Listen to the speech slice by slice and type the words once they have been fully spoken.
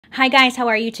Hi guys, how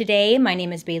are you today? My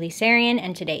name is Bailey Sarian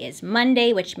and today is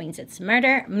Monday, which means it's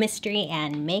Murder, Mystery,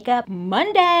 and Makeup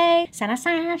Monday.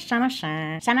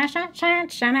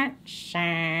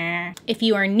 If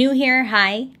you are new here,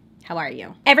 hi. How are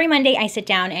you? Every Monday I sit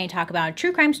down and I talk about a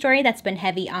true crime story that's been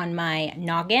heavy on my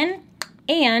noggin.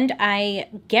 And I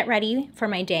get ready for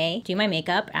my day, do my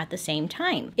makeup at the same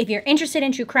time. If you're interested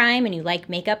in true crime and you like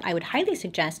makeup, I would highly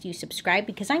suggest you subscribe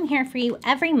because I'm here for you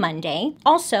every Monday.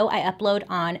 Also, I upload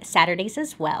on Saturdays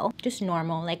as well. Just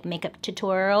normal like makeup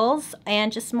tutorials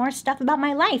and just more stuff about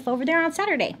my life over there on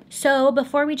Saturday. So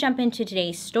before we jump into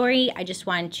today's story, I just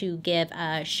wanted to give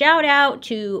a shout out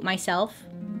to myself,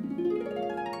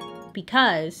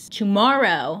 because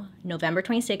tomorrow, November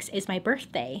 26th, is my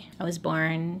birthday. I was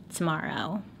born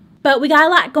tomorrow. But we got a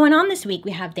lot going on this week.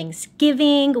 We have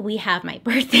Thanksgiving, we have my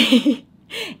birthday,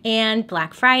 and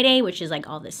Black Friday, which is like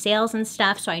all the sales and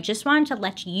stuff. So I just wanted to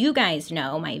let you guys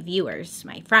know, my viewers,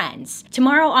 my friends.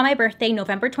 Tomorrow on my birthday,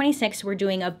 November 26th, we're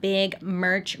doing a big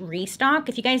merch restock.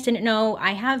 If you guys didn't know,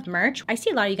 I have merch. I see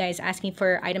a lot of you guys asking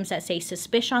for items that say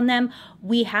Suspicious on them.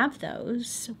 We have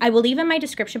those. I will leave in my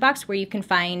description box where you can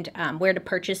find where to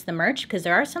purchase the merch, because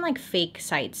there are some like fake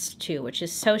sites too, which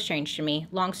is so strange to me.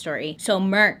 Long story. So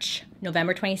merch.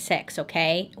 November 26th,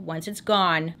 okay? Once it's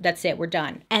gone, that's it, we're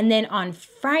done. And then on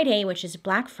Friday, which is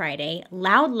Black Friday,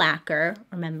 Loud Lacquer,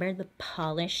 remember the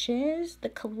polishes, the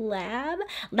collab?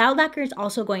 Loud Lacquer is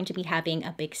also going to be having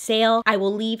a big sale. I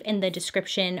will leave in the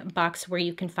description box where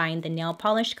you can find the nail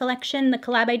polish collection, the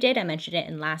collab I did. I mentioned it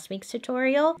in last week's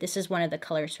tutorial. This is one of the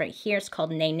colors right here. It's called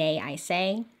Nay Nay I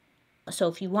Say. So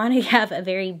if you want to have a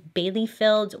very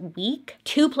Bailey-filled week,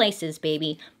 two places,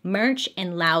 baby, merch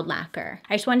and Loud Lacquer.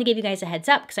 I just wanted to give you guys a heads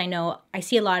up because I know I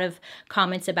see a lot of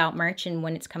comments about merch and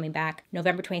when it's coming back.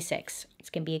 November 26th.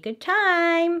 It's going to be a good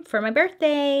time for my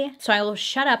birthday. So I will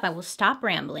shut up. I will stop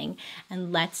rambling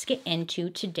and let's get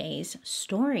into today's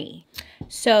story.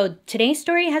 So today's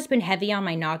story has been heavy on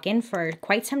my noggin for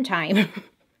quite some time.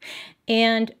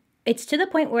 And it's to the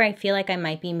point where I feel like I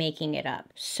might be making it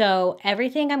up. So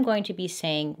everything I'm going to be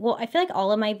saying, well, I feel like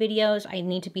all of my videos, I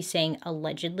need to be saying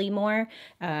allegedly more,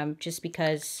 just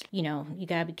because, you know, you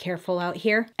gotta be careful out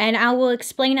here. And I will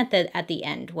explain at the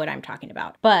end what I'm talking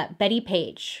about. But Bettie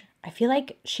Page, I feel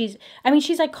like she's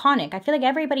iconic. I feel like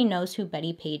everybody knows who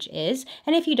Bettie Page is.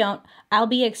 And if you don't, I'll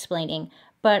be explaining.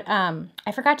 But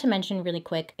I forgot to mention really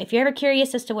quick, if you're ever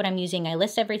curious as to what I'm using, I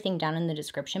list everything down in the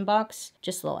description box.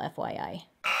 Just a little FYI.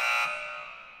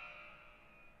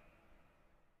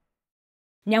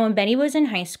 Now, when Bettie was in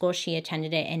high school, she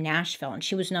attended it in Nashville, and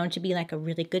she was known to be like a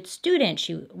really good student.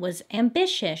 She was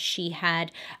ambitious. She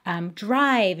had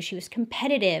drive. She was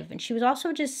competitive, and she was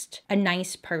also just a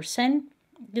nice person.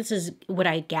 This is what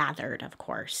I gathered, of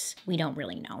course. We don't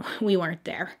really know. We weren't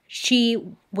there. She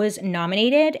was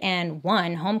nominated and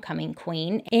won Homecoming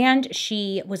Queen, and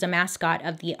she was a mascot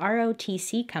of the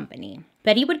ROTC company.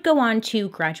 Bettie would go on to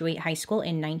graduate high school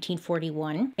in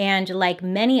 1941, and like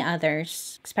many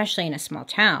others, especially in a small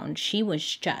town, she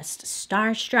was just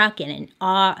starstruck and in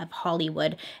awe of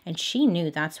Hollywood, and she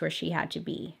knew that's where she had to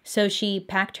be. So she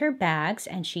packed her bags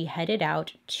and she headed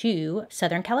out to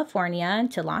Southern California,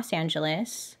 to Los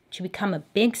Angeles, to become a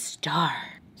big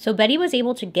star. So Bettie was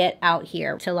able to get out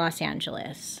here to Los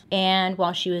Angeles. And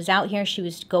while she was out here, she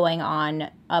was going on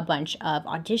a bunch of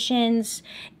auditions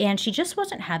and she just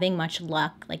wasn't having much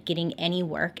luck like getting any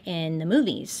work in the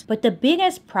movies. But the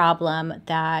biggest problem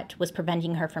that was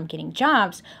preventing her from getting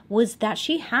jobs was that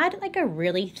she had like a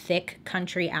really thick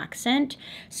country accent.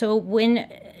 So when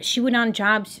she went on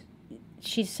jobs,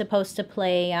 she's supposed to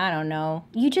play, I don't know.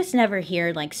 You just never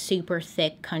hear like super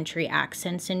thick country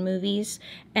accents in movies.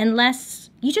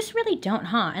 Unless, you just really don't,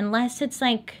 huh? Unless it's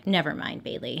like, never mind,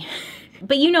 Bailey.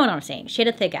 But you know what I'm saying. She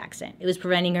had a thick accent. It was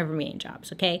preventing her from getting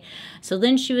jobs, okay? So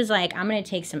then she was like, I'm going to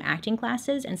take some acting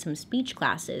classes and some speech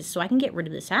classes so I can get rid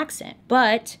of this accent.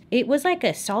 But it was like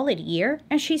a solid year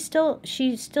and she still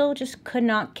just could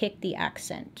not kick the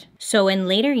accent. So in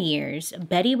later years,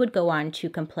 Bettie would go on to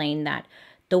complain that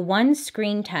the one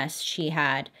screen test she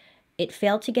had, it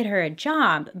failed to get her a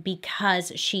job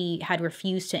because she had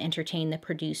refused to entertain the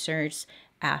producers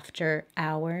after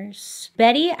hours.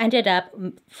 Bettie ended up,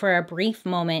 for a brief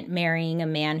moment, marrying a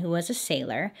man who was a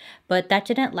sailor, but that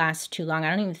didn't last too long. I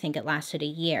don't even think it lasted a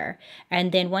year.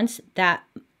 And then once that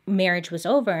marriage was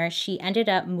over, she ended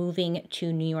up moving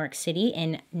to New York City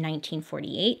in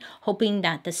 1948, hoping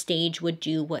that the stage would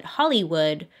do what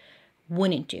Hollywood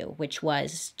wouldn't do, which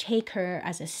was take her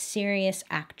as a serious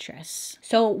actress.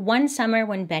 So one summer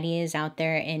when Betty is out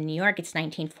there in New York, it's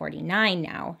 1949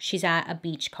 now, she's at a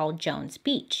beach called Jones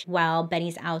Beach. While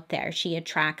Betty's out there, she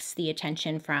attracts the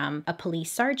attention from a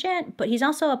police sergeant, but he's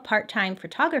also a part-time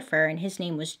photographer, and his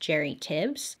name was Jerry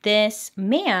Tibbs. This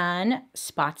man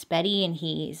spots Betty and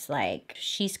he's like,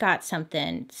 she's got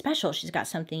something special, she's got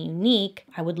something unique.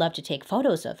 I would love to take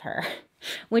photos of her.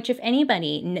 Which, if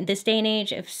anybody, in this day and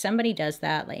age, if somebody does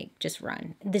that, like, just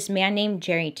run. This man named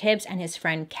Jerry Tibbs and his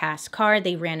friend Cass Carr,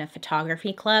 they ran a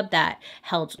photography club that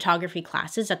held photography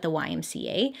classes at the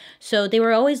YMCA. So they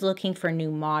were always looking for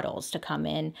new models to come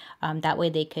in. That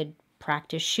way they could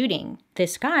practice shooting.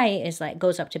 This guy is like,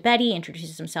 goes up to Betty,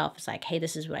 introduces himself, is like, hey,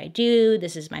 this is what I do,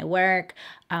 this is my work,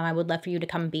 I would love for you to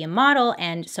come and be a model.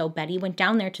 And so Betty went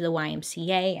down there to the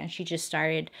YMCA and she just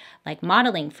started like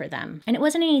modeling for them. And it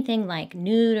wasn't anything like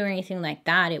nude or anything like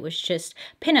that, it was just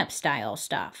pinup style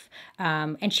stuff.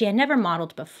 And she had never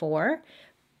modeled before,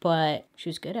 but she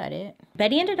was good at it.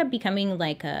 Betty ended up becoming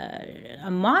like a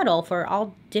model for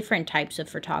all different types of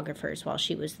photographers while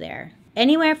she was there.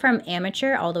 Anywhere from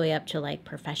amateur all the way up to like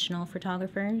professional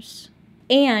photographers.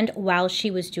 And while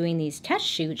she was doing these test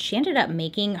shoots, she ended up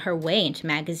making her way into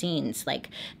magazines. Like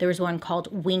there was one called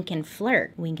Wink and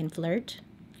Flirt. Wink and Flirt?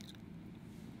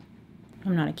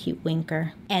 I'm not a cute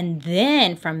winker. And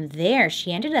then from there,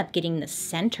 she ended up getting the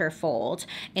centerfold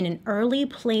in an early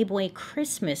Playboy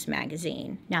Christmas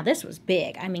magazine. Now this was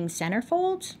big. I mean,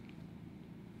 centerfolds?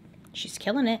 She's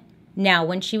killing it. Now,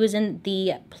 when she was in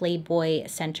the Playboy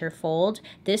centerfold,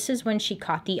 this is when she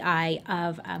caught the eye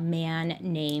of a man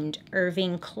named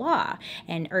Irving Klaw.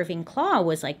 And Irving Klaw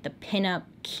was like the pinup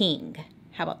king.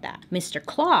 How about that? Mr.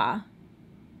 Klaw.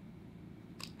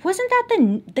 Wasn't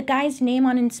that the guy's name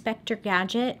on Inspector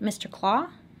Gadget? Mr. Claw?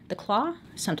 The Claw?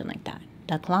 Something like that.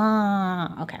 The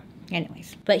Claw. Okay.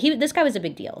 Anyways, but this guy was a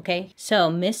big deal, okay?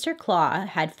 So Mr. Claw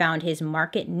had found his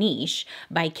market niche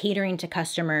by catering to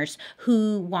customers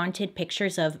who wanted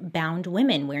pictures of bound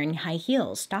women wearing high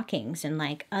heels, stockings, and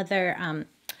like other,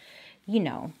 you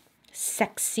know,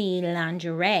 sexy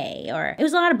lingerie, or it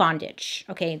was a lot of bondage,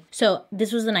 okay? So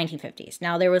this was the 1950s.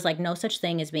 Now there was like no such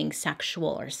thing as being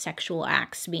sexual or sexual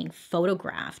acts being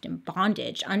photographed in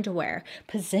bondage, underwear,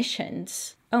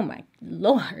 positions. Oh my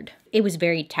Lord. It was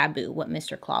very taboo what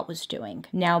Mr. Claw was doing.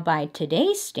 Now by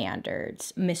today's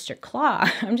standards, Mr. Claw,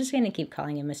 I'm just going to keep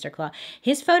calling him Mr. Claw,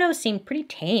 his photos seemed pretty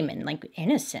tame and like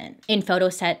innocent. In photo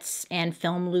sets and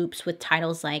film loops with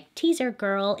titles like Teaser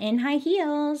Girl in High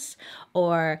Heels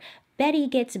or Betty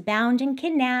Gets Bound and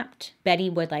Kidnapped. Betty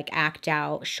would like act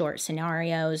out short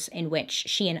scenarios in which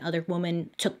she and other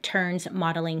women took turns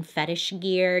modeling fetish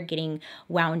gear, getting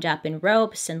wound up in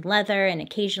ropes and leather, and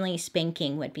occasionally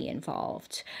spanking would be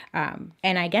involved. And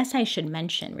I guess I should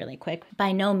mention really quick,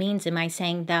 by no means am I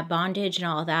saying that bondage and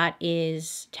all that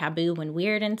is taboo and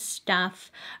weird and stuff.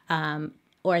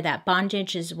 Or that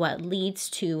bondage is what leads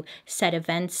to said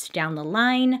events down the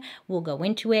line. We'll go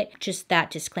into it. Just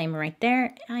that disclaimer right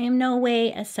there. I am no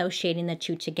way associating the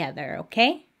two together,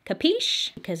 okay?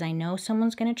 Capiche? Because I know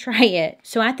someone's gonna try it.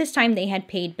 So at this time, they had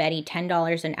paid Betty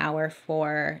 $10 an hour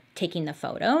for taking the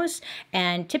photos,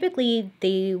 and typically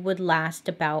they would last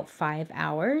about 5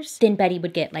 hours. Then Betty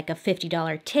would get like a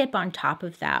 $50 tip on top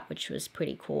of that, which was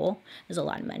pretty cool. It was a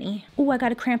lot of money. Oh, I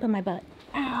got a cramp in my butt.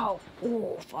 Ow.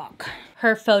 Oh, fuck.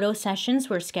 Her photo sessions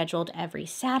were scheduled every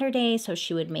Saturday, so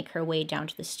she would make her way down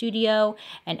to the studio,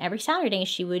 and every Saturday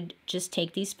she would just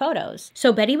take these photos.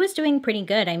 So Betty was doing pretty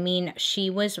good. I mean, she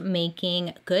was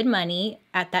making good money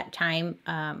at that time.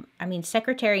 I mean,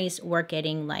 secretaries were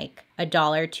getting like $1,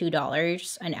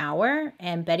 $2 an hour,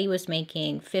 and Betty was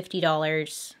making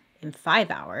 $50 in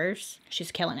 5 hours.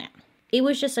 She's killing it. It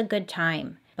was just a good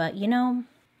time. But, you know,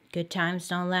 good times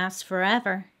don't last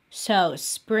forever. So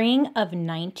spring of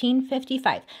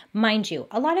 1955, mind you,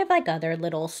 a lot of like other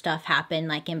little stuff happened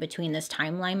like in between this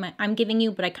timeline I'm giving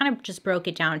you, but I kind of just broke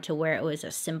it down to where it was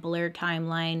a simpler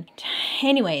timeline.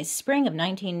 Anyways, spring of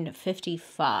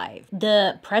 1955,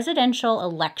 the presidential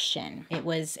election, it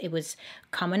was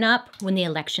coming up. When the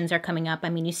elections are coming up, I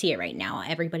mean, you see it right now.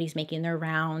 Everybody's making their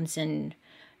rounds and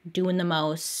doing the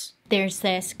most. There's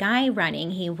this guy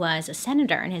running. He was a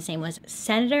senator, and his name was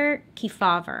Senator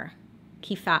Kefauver.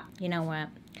 You know what?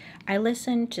 I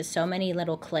listened to so many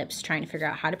little clips trying to figure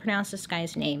out how to pronounce this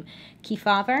guy's name.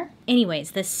 Kefauver?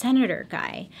 Anyways, the senator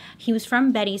guy, he was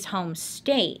from Betty's home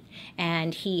state,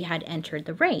 and he had entered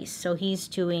the race. So he's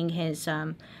doing his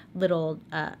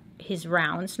his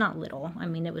rounds, not little, I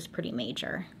mean, it was pretty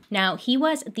major. Now, he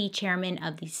was the chairman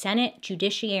of the Senate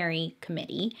Judiciary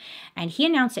Committee, and he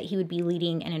announced that he would be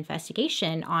leading an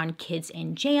investigation on kids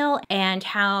in jail and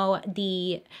how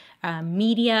the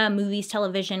media, movies,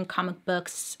 television, comic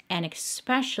books, and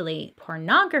especially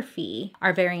pornography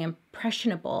are very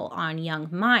impressionable on young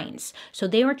minds. So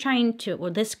they were trying to,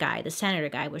 well, this guy, the senator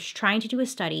guy, was trying to do a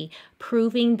study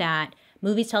proving that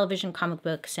movies, television, comic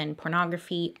books, and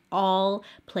pornography all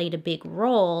played a big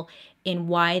role in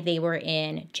why they were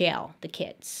in jail, the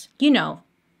kids. You know,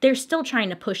 they're still trying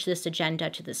to push this agenda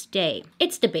to this day.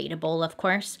 It's debatable, of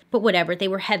course, but whatever, they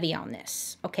were heavy on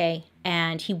this, okay?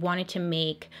 And he wanted to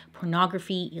make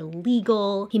pornography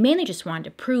illegal. He mainly just wanted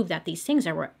to prove that these things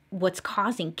are what's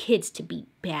causing kids to be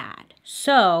bad.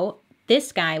 So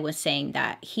this guy was saying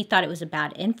that he thought it was a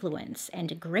bad influence and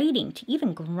degrading to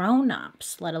even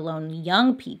grown-ups, let alone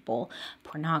young people,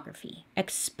 pornography.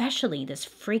 Especially this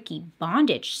freaky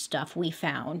bondage stuff we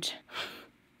found.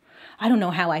 I don't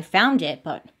know how I found it,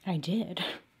 but I did.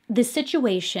 The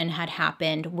situation had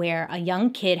happened where a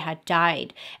young kid had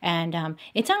died, and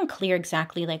it's unclear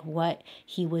exactly like what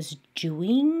he was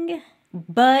doing,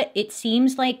 but it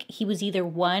seems like he was either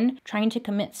one, trying to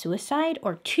commit suicide,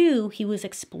 or two, he was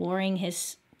exploring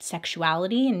his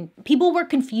sexuality, and people were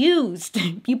confused.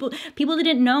 people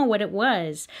didn't know what it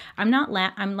was. I'm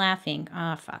laughing.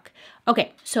 Ah, fuck.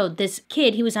 Okay, so this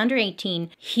kid, he was under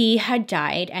 18. He had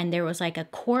died, and there was like a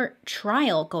court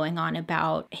trial going on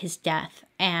about his death.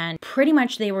 And pretty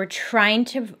much they were trying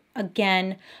to,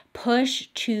 again, push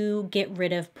to get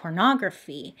rid of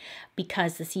pornography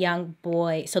because this young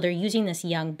boy, so they're using this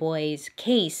young boy's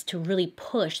case to really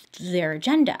push their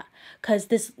agenda. Because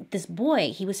this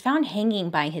boy, he was found hanging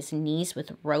by his knees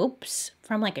with ropes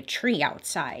from like a tree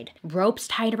outside. Ropes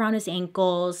tied around his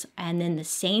ankles, and then the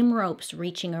same ropes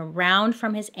reaching around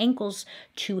from his ankles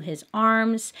to his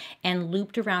arms and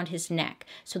looped around his neck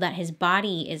so that his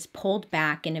body is pulled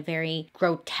back in a very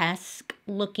grotesque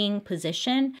looking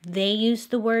position. They used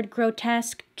the word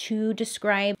grotesque to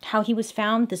describe how he was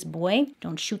found, this boy.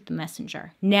 Don't shoot the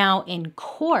messenger. Now in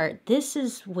court, this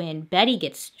is when Betty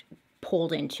gets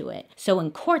pulled into it. So in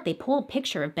court, they pull a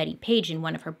picture of Bettie Page in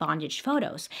one of her bondage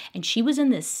photos, and she was in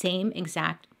the same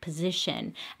exact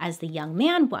position as the young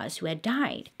man was who had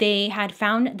died. They had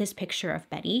found this picture of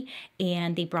Betty,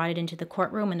 and they brought it into the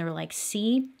courtroom, and they were like,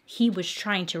 see, he was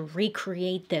trying to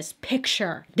recreate this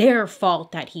picture. Their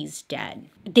fault that he's dead.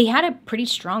 They had a pretty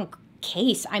strong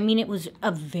case. I mean, it was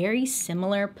a very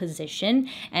similar position,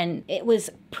 and it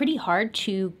was pretty hard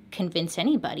to convince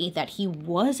anybody that he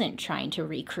wasn't trying to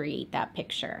recreate that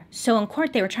picture. So in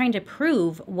court, they were trying to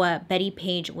prove what Bettie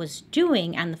Page was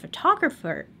doing, and the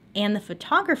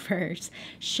photographers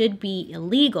should be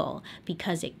illegal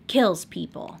because it kills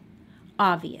people.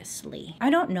 Obviously.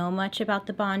 I don't know much about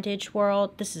the bondage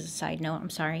world. This is a side note, I'm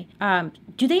sorry.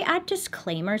 Do they add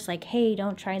disclaimers like, hey,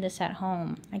 don't try this at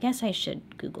home? I guess I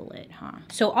should Google it, huh?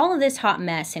 So all of this hot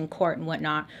mess in court and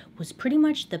whatnot was pretty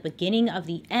much the beginning of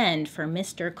the end for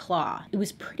Mr. Claw. It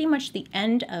was pretty much the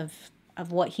end of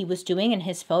what he was doing in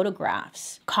his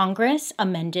photographs. Congress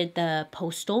amended the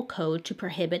postal code to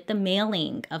prohibit the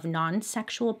mailing of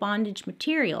non-sexual bondage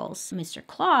materials. Mr.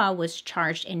 Claw was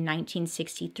charged in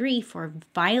 1963 for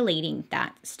violating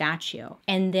that statute.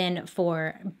 And then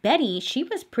for Betty, she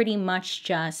was pretty much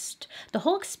just, the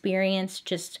whole experience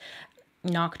just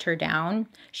knocked her down.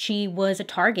 She was a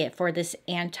target for this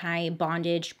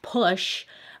anti-bondage push,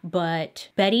 but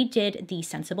Betty did the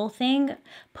sensible thing,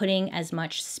 putting as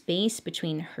much space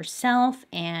between herself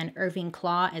and Irving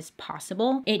Claw as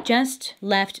possible. It just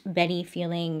left Betty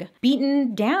feeling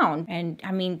beaten down. And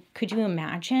I mean, could you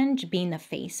imagine being the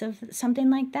face of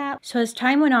something like that? So as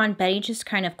time went on, Betty just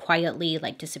kind of quietly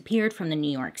like disappeared from the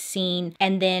New York scene.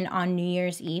 And then on New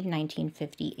Year's Eve,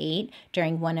 1958,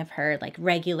 during one of her like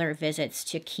regular visits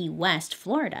to Key West,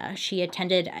 Florida, she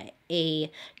attended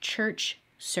a church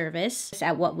service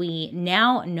at what we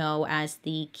now know as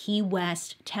the Key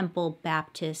West Temple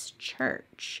Baptist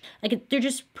Church. Like, they're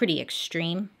just pretty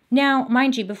extreme. Now,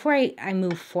 mind you, before I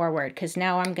move forward, because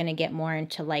now I'm going to get more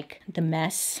into, like, the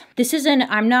mess.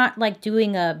 I'm not, like,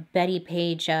 doing a Bettie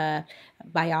Page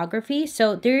biography,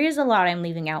 so there is a lot I'm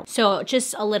leaving out. So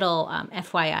just a little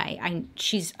FYI,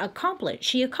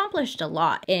 she accomplished a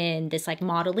lot in this like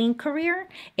modeling career,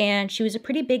 and she was a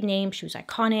pretty big name. She was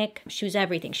iconic. She was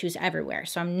everything. She was everywhere.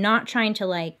 So I'm not trying to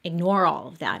like ignore all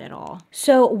of that at all.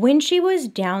 So when she was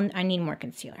down, I need more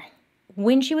concealer.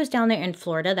 When she was down there in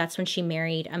Florida, that's when she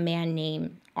married a man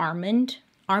named Armand.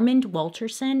 Armand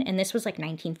Walterson, and this was like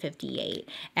 1958,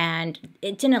 and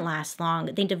it didn't last long.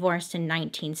 They divorced in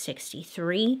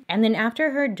 1963, and then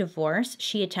after her divorce,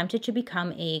 she attempted to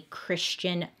become a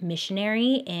Christian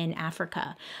missionary in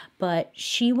Africa, but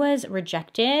she was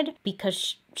rejected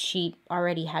because she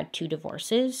already had 2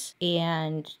 divorces,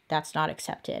 and that's not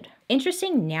accepted.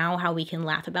 Interesting now how we can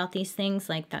laugh about these things,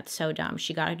 like that's so dumb.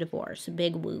 She got a divorce, a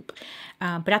big whoop.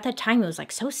 But at that time, it was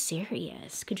like so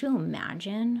serious. Could you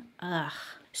imagine? Ugh.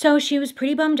 So she was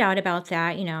pretty bummed out about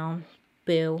that, you know,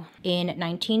 boo. In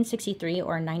 1963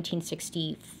 or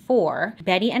 1964,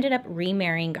 Bettie ended up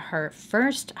remarrying her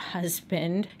first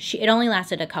husband. It only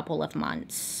lasted a couple of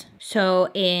months. So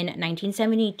in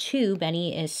 1972,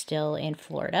 Bettie is still in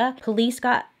Florida. Police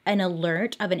got an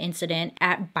alert of an incident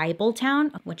at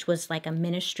Bibletown, which was like a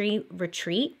ministry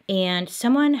retreat, and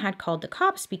someone had called the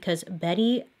cops because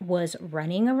Bettie was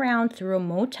running around through a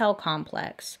motel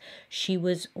complex. She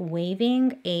was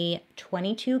waving a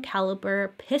 .22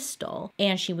 caliber pistol,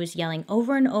 and she was yelling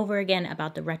over and over again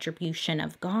about the retribution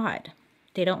of God.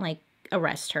 They don't like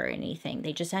arrest her or anything.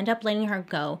 They just end up letting her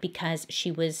go because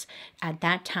she was at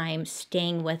that time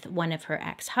staying with one of her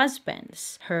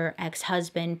ex-husbands. Her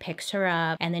ex-husband picks her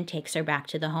up and then takes her back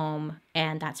to the home,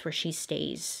 and that's where she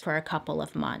stays for a couple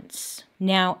of months.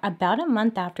 Now, about a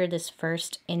month after this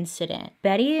first incident,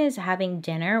 Bettie is having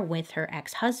dinner with her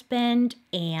ex-husband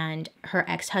and her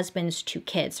ex-husband's 2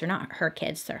 kids. They're not her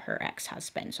kids, they're her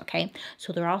ex-husband's, okay?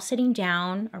 So they're all sitting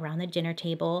down around the dinner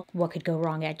table. What could go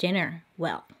wrong at dinner?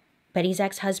 Well, Bettie's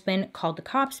ex-husband called the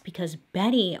cops because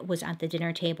Bettie was at the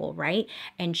dinner table, right?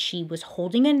 And she was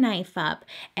holding a knife up,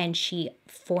 and she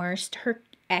forced her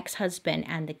ex-husband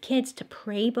and the kids to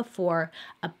pray before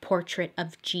a portrait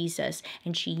of Jesus.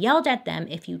 And she yelled at them,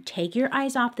 "If you take your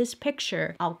eyes off this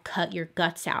picture, I'll cut your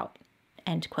guts out."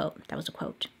 End quote. That was a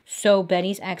quote. So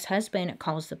Bettie's ex-husband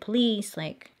calls the police,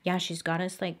 like, yeah, she's got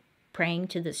us like praying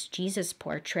to this Jesus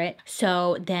portrait.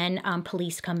 So then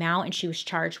police come out, and she was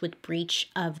charged with breach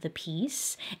of the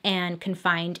peace and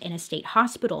confined in a state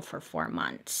hospital for 4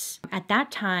 months. At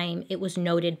that time, it was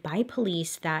noted by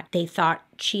police that they thought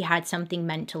she had something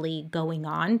mentally going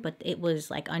on, but it was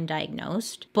like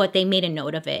undiagnosed. But they made a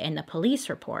note of it in the police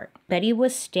report. Bettie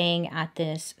was staying at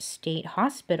this state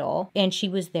hospital, and she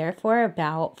was there for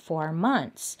about 4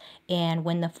 months. And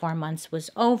when the 4 months was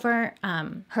over,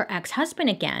 her ex-husband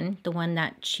again, the one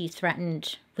that she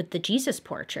threatened with the Jesus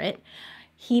portrait,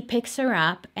 he picks her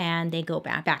up and they go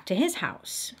back to his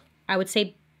house. I would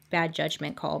say bad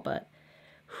judgment call, but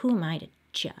who am I to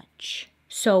judge?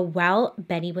 So while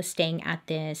Bettie was staying at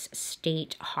this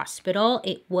state hospital,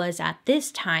 it was at this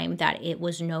time that it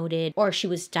was noted, or she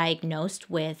was diagnosed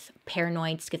with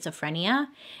paranoid schizophrenia.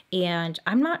 And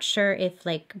I'm not sure if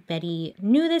like Bettie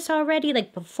knew this already,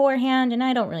 like beforehand, and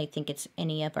I don't really think it's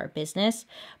any of our business,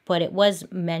 but it was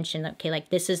mentioned, okay,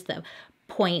 like this is the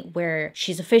point where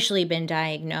she's officially been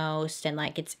diagnosed and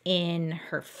like it's in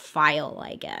her file,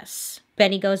 I guess.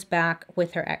 Bettie goes back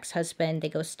with her ex-husband. They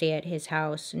go stay at his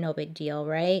house. No big deal,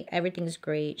 right? Everything's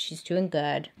great. She's doing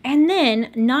good. And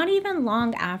then, not even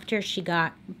long after she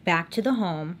got back to the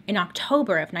home, in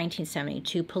October of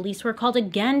 1972, police were called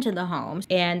again to the home.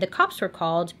 And the cops were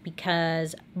called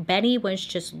because Bettie was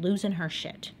just losing her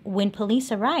shit. When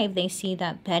police arrive, they see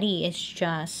that Bettie is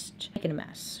just making a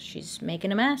mess. She's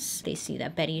making a mess. They see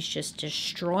that Bettie's just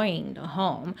destroying the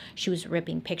home. She was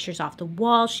ripping pictures off the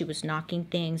wall. She was knocking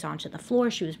things onto the floor.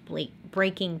 She was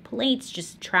breaking plates,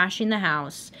 just trashing the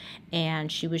house, and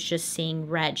she was just seeing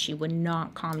red. She would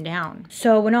not calm down.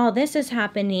 So when all this is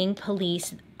happening,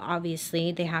 police,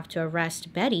 obviously, they have to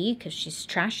arrest Bettie because she's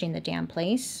trashing the damn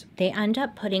place. They end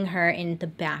up putting her in the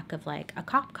back of like a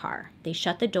cop car. They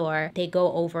shut the door, they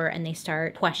go over and they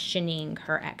start questioning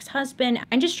her ex-husband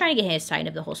and just trying to get his side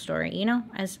of the whole story, you know,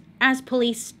 as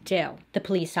police do. The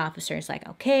police officer is like,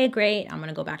 okay, great, I'm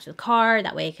gonna go back to the car.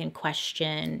 That way I can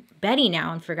question Bettie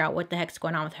now and figure out what the heck's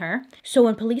going on with her. So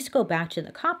when police go back to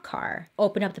the cop car,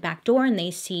 open up the back door, and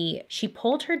they see she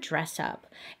pulled her dress up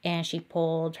and she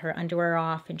pulled her underwear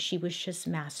off, and she was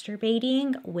just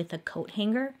masturbating with a coat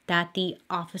hanger that the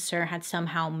officer had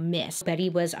somehow missed.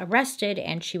 Bettie was arrested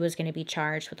and she was going to be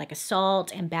charged with like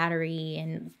assault and battery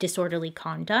and disorderly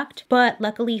conduct. But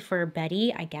luckily for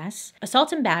Bettie, I guess,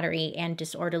 assault and battery and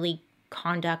disorderly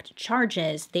conduct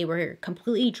charges. They were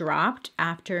completely dropped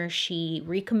after she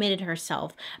recommitted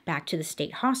herself back to the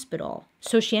state hospital.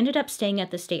 So she ended up staying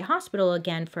at the state hospital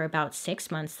again for about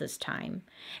 6 months this time.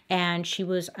 And she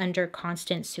was under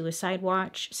constant suicide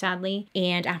watch, sadly.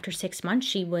 And after 6 months,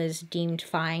 she was deemed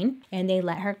fine and they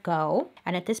let her go.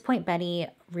 And at this point, Betty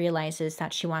realizes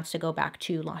that she wants to go back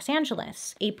to Los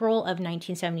Angeles. April of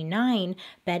 1979,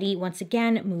 Betty once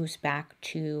again moves back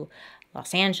to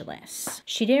Los Angeles.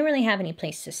 She didn't really have any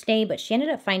place to stay, but she ended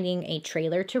up finding a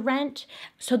trailer to rent.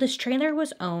 So this trailer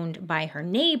was owned by her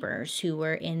neighbors who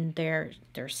were in their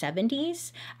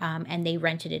 70s, and they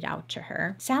rented it out to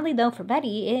her. Sadly though, for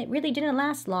Betty, it really didn't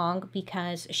last long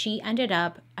because she ended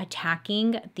up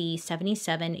attacking the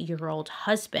 77-year-old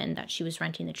husband that she was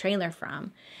renting the trailer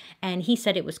from. And he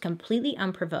said it was completely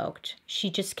unprovoked. She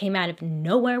just came out of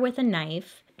nowhere with a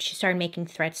knife. She started making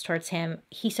threats towards him.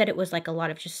 He said it was like a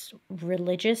lot of just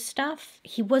religious stuff.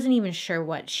 He wasn't even sure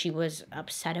what she was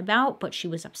upset about, but she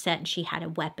was upset and she had a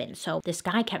weapon. So this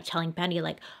guy kept telling Betty,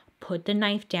 like, put the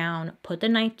knife down,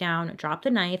 drop the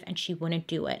knife, and she wouldn't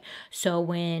do it. So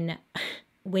when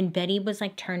Betty was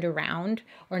like turned around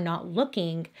or not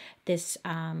looking, this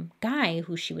guy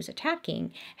who she was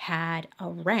attacking had a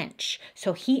wrench.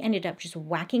 So he ended up just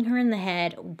whacking her in the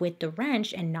head with the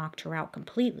wrench and knocked her out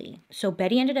completely. So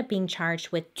Betty ended up being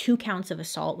charged with 2 counts of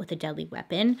assault with a deadly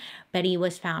weapon. Betty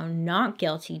was found not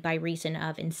guilty by reason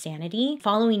of insanity.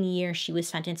 Following year, she was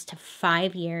sentenced to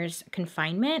 5 years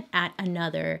confinement at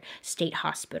another state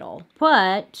hospital.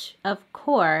 But of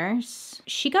course,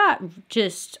 she got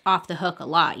just off the hook a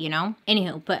lot, you know?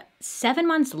 Anywho, but 7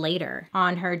 months later,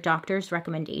 on her doctor's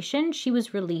recommendation, she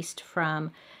was released from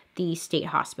the state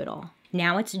hospital.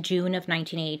 Now it's June of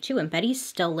 1982, and Betty's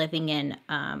still living in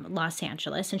Los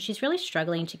Angeles, and she's really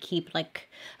struggling to keep like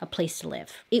a place to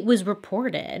live. It was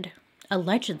reported,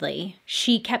 allegedly,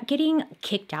 she kept getting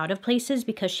kicked out of places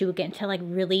because she would get into like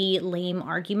really lame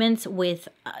arguments with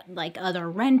like other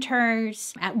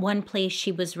renters. At one place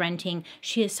she was renting,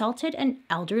 she assaulted an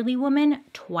elderly woman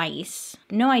twice.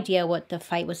 No idea what the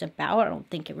fight was about. I don't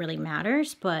think it really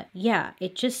matters, but yeah,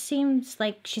 it just seems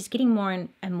like she's getting more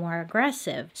and more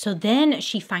aggressive. So then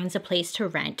she finds a place to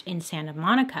rent in Santa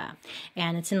Monica,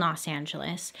 and it's in Los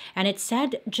Angeles. And it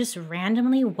said just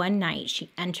randomly one night she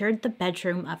entered the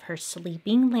bedroom of her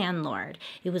sleeping landlord.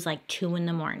 It was like 2 in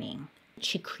the morning.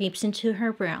 She creeps into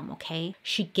her room, okay?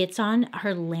 She gets on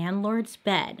her landlord's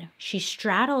bed. She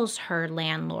straddles her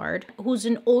landlord, who's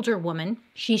an older woman.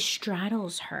 She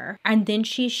straddles her, and then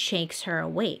she shakes her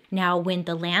awake. Now, when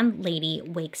the landlady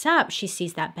wakes up, she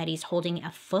sees that Betty's holding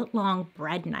a foot-long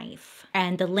bread knife.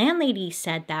 And the landlady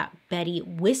said that Betty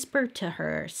whispered to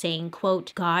her, saying,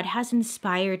 quote, "God has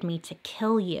inspired me to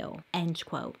kill you," end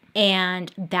quote.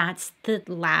 And that's the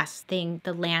last thing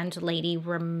the landlady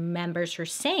remembers her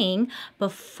saying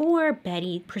before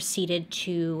Betty proceeded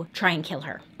to try and kill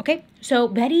her. Okay, so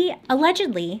Betty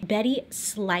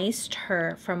sliced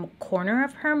her from corner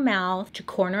of her mouth to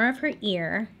corner of her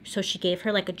ear. So she gave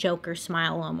her like a Joker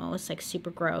smile almost, like super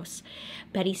gross.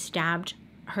 Betty stabbed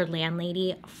her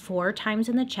landlady 4 times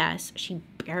in the chest. She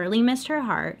barely missed her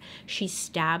heart. She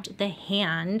stabbed the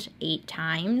hand 8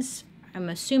 times. I'm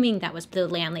assuming that was the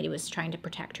landlady was trying to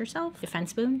protect herself,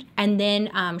 defense wound. And then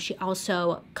she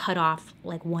also cut off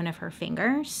like one of her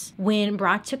fingers. When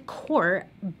brought to court,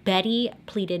 Betty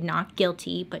pleaded not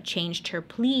guilty, but changed her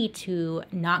plea to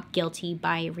not guilty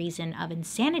by reason of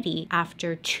insanity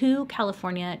after 2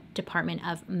 California Department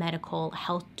of Medical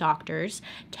Health doctors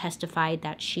testified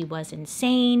that she was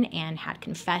insane and had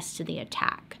confessed to the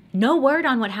attack. No word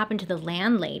on what happened to the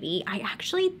landlady. I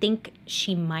actually think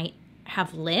she might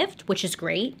have lived, which is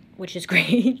great,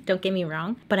 don't get me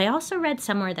wrong. But I also read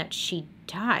somewhere that she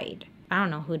died. I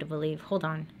don't know who to believe. Hold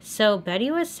on. So Betty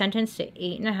was sentenced to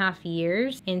 8.5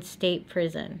 years in state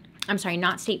prison. I'm sorry,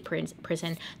 not state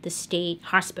prison, the state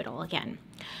hospital again.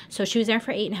 So she was there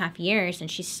for 8.5 years,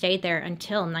 and she stayed there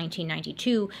until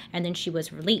 1992, and then she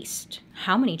was released.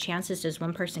 How many chances does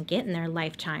one person get in their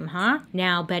lifetime, huh?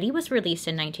 Now, Betty was released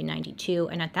in 1992,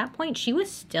 and at that point, she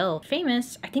was still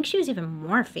famous. I think she was even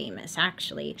more famous,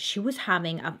 actually. She was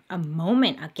having a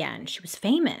moment again. She was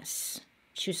famous.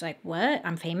 She was like, what?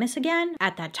 I'm famous again?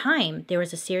 At that time, there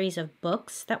was a series of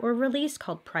books that were released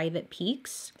called Private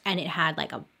Peaks, and it had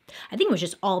like I think it was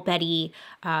just all Betty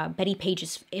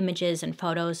Page's images and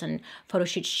photos and photo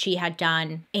shoots she had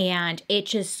done. And it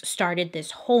just started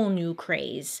this whole new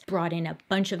craze, brought in a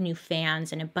bunch of new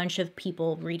fans, and a bunch of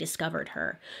people rediscovered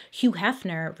her. Hugh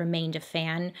Hefner remained a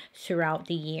fan throughout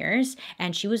the years,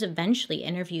 and she was eventually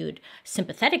interviewed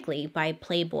sympathetically by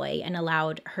Playboy and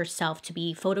allowed herself to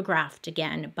be photographed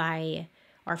again by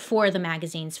or for the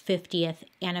magazine's 50th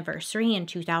anniversary in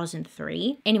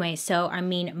 2003. Anyway, so I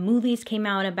mean, movies came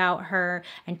out about her,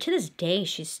 and to this day,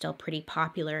 she's still pretty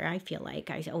popular. I feel like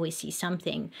I always see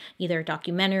something, either a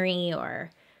documentary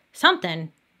or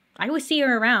something. I always see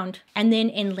her around. And then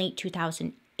in late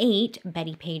 2008,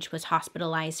 Bettie Page was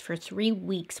hospitalized for 3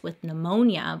 weeks with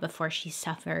pneumonia before she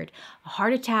suffered a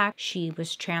heart attack. She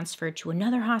was transferred to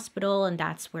another hospital, and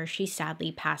that's where she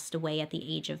sadly passed away at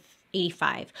the age of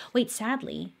 85. Wait,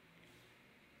 sadly.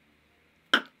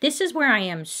 This is where I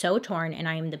am so torn, and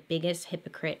I am the biggest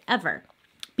hypocrite ever.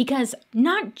 Because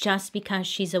not just because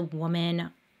she's a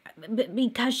woman, but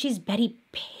because she's Bettie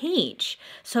Page.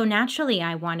 So naturally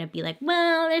I want to be like,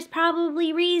 well, there's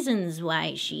probably reasons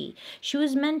why she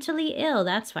was mentally ill.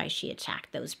 That's why she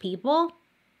attacked those people.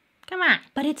 Come on.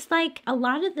 But it's like a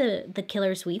lot of the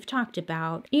killers we've talked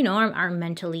about, you know, are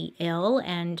mentally ill.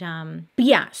 And but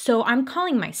yeah, so I'm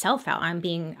calling myself out.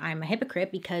 I'm a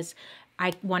hypocrite because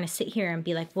I want to sit here and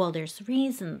be like, well, there's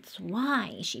reasons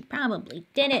why she probably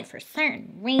did it for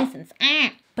certain reasons.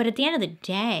 But at the end of the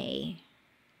day,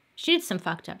 she did some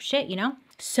fucked up shit, you know?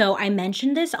 So I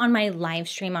mentioned this on my live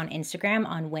stream on Instagram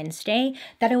on Wednesday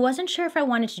that I wasn't sure if I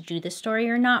wanted to do this story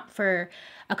or not for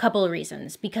a couple of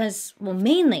reasons. Because, well,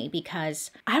 mainly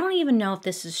because I don't even know if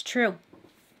this is true.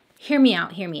 Hear me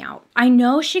out, hear me out. I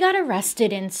know she got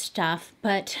arrested and stuff,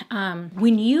 but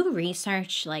when you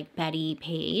research like Bettie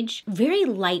Page, very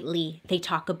lightly they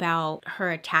talk about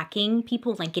her attacking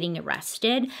people, like getting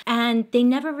arrested, and they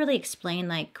never really explain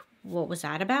like what was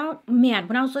that about? Man,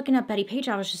 when I was looking at Bettie Page,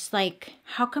 I was just like,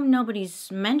 how come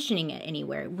nobody's mentioning it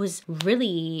anywhere? It was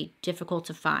really difficult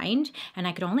to find, and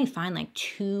I could only find like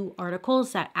 2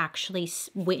 articles that actually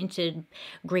went into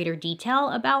greater detail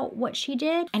about what she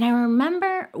did. And I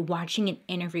remember watching an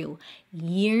interview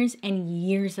years and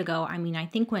years ago. I mean, I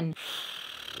think when...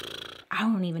 I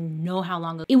don't even know how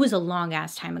long ago. It was a long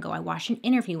ass time ago. I watched an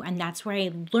interview, and that's where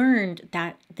I learned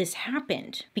that this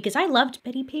happened, because I loved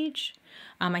Bettie Page.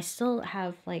 I still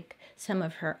have like some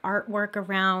of her artwork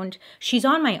around. She's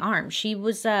on my arm. She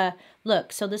was,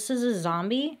 look, so this is a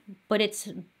zombie, but it's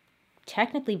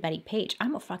technically Bettie Page.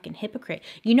 I'm a fucking hypocrite.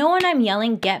 You know when I'm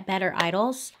yelling, get better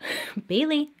idols?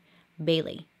 Bailey.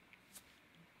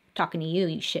 Talking to you,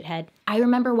 you shithead. I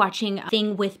remember watching a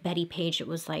thing with Bettie Page. It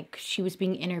was like she was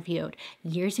being interviewed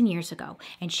years and years ago,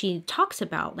 and she talks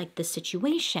about like the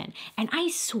situation. And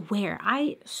I swear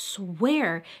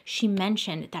she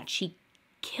mentioned that she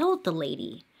killed the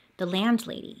lady, the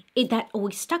landlady. That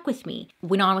always stuck with me.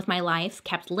 Went on with my life,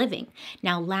 kept living.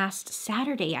 Now, last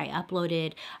Saturday, I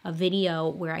uploaded a video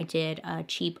where I did a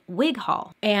cheap wig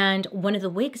haul. And one of the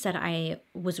wigs that I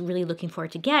was really looking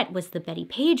forward to get was the Bettie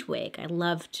Page wig. I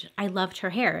loved her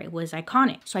hair. It was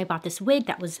iconic. So I bought this wig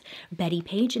that was Bettie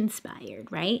Page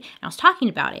inspired, right? And I was talking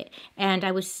about it, and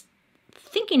I was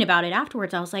thinking about it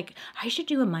afterwards. I was like, I should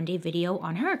do a Monday video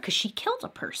on her because she killed a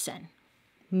person.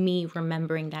 Me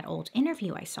remembering that old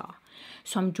interview I saw.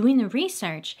 So I'm doing the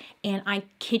research, and I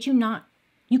kid you not,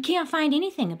 you can't find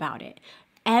anything about it.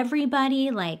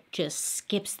 Everybody like just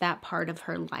skips that part of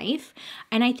her life.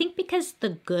 And I think because the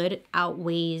good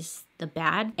outweighs the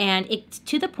bad. And it's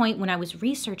to the point when I was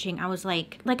researching, I was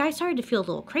like I started to feel a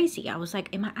little crazy. I was like,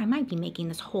 I might be making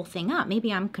this whole thing up.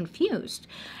 Maybe I'm confused.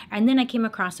 And then I came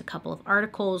across a couple of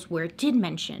articles where it did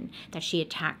mention that she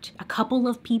attacked a couple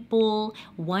of people,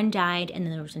 one died, and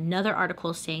then there was another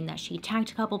article saying that she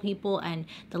attacked a couple people, and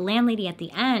the landlady at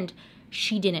the end,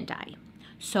 she didn't die.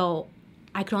 So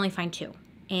I could only find 2.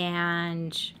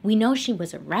 And we know she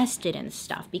was arrested and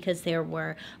stuff because there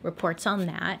were reports on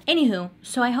that. Anywho,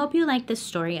 so I hope you like this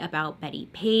story about Bettie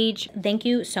Page. Thank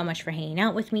you so much for hanging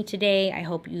out with me today. I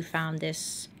hope you found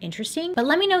this interesting. But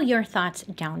let me know your thoughts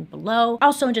down below.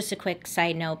 Also, just a quick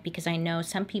side note, because I know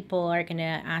some people are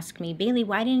gonna ask me, Bailey,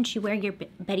 why didn't you wear your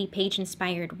Bettie Page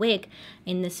inspired wig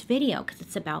in this video? Because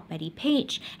it's about Bettie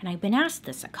Page. And I've been asked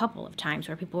this a couple of times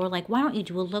where people were like, why don't you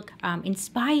do a look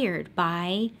inspired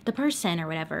by the person or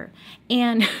whatever?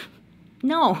 And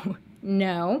no,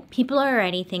 people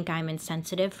already think I'm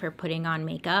insensitive for putting on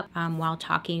makeup while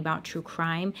talking about true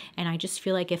crime. And I just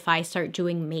feel like if I start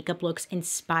doing makeup looks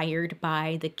inspired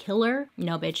by the killer,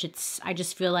 no bitch, I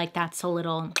just feel like that's a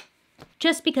little,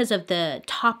 just because of the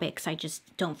topics, I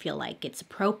just don't feel like it's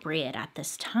appropriate at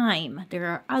this time. There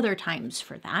are other times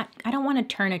for that. I don't want to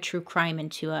turn a true crime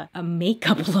into a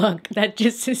makeup look. That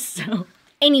just is so...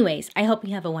 Anyways, I hope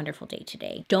you have a wonderful day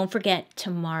today. Don't forget,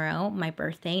 tomorrow, my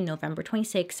birthday, November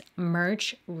 26th,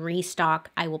 merch restock.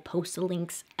 I will post the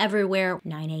links everywhere.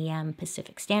 9 a.m.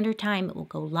 Pacific Standard Time. It will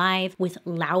go live with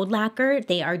Loud Lacquer.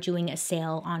 They are doing a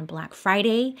sale on Black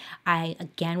Friday. I,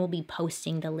 again, will be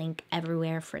posting the link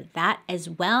everywhere for that as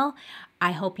well.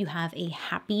 I hope you have a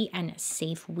happy and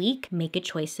safe week. Make good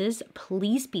choices.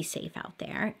 Please be safe out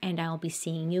there. And I'll be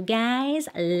seeing you guys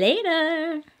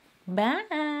later.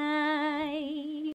 Bye.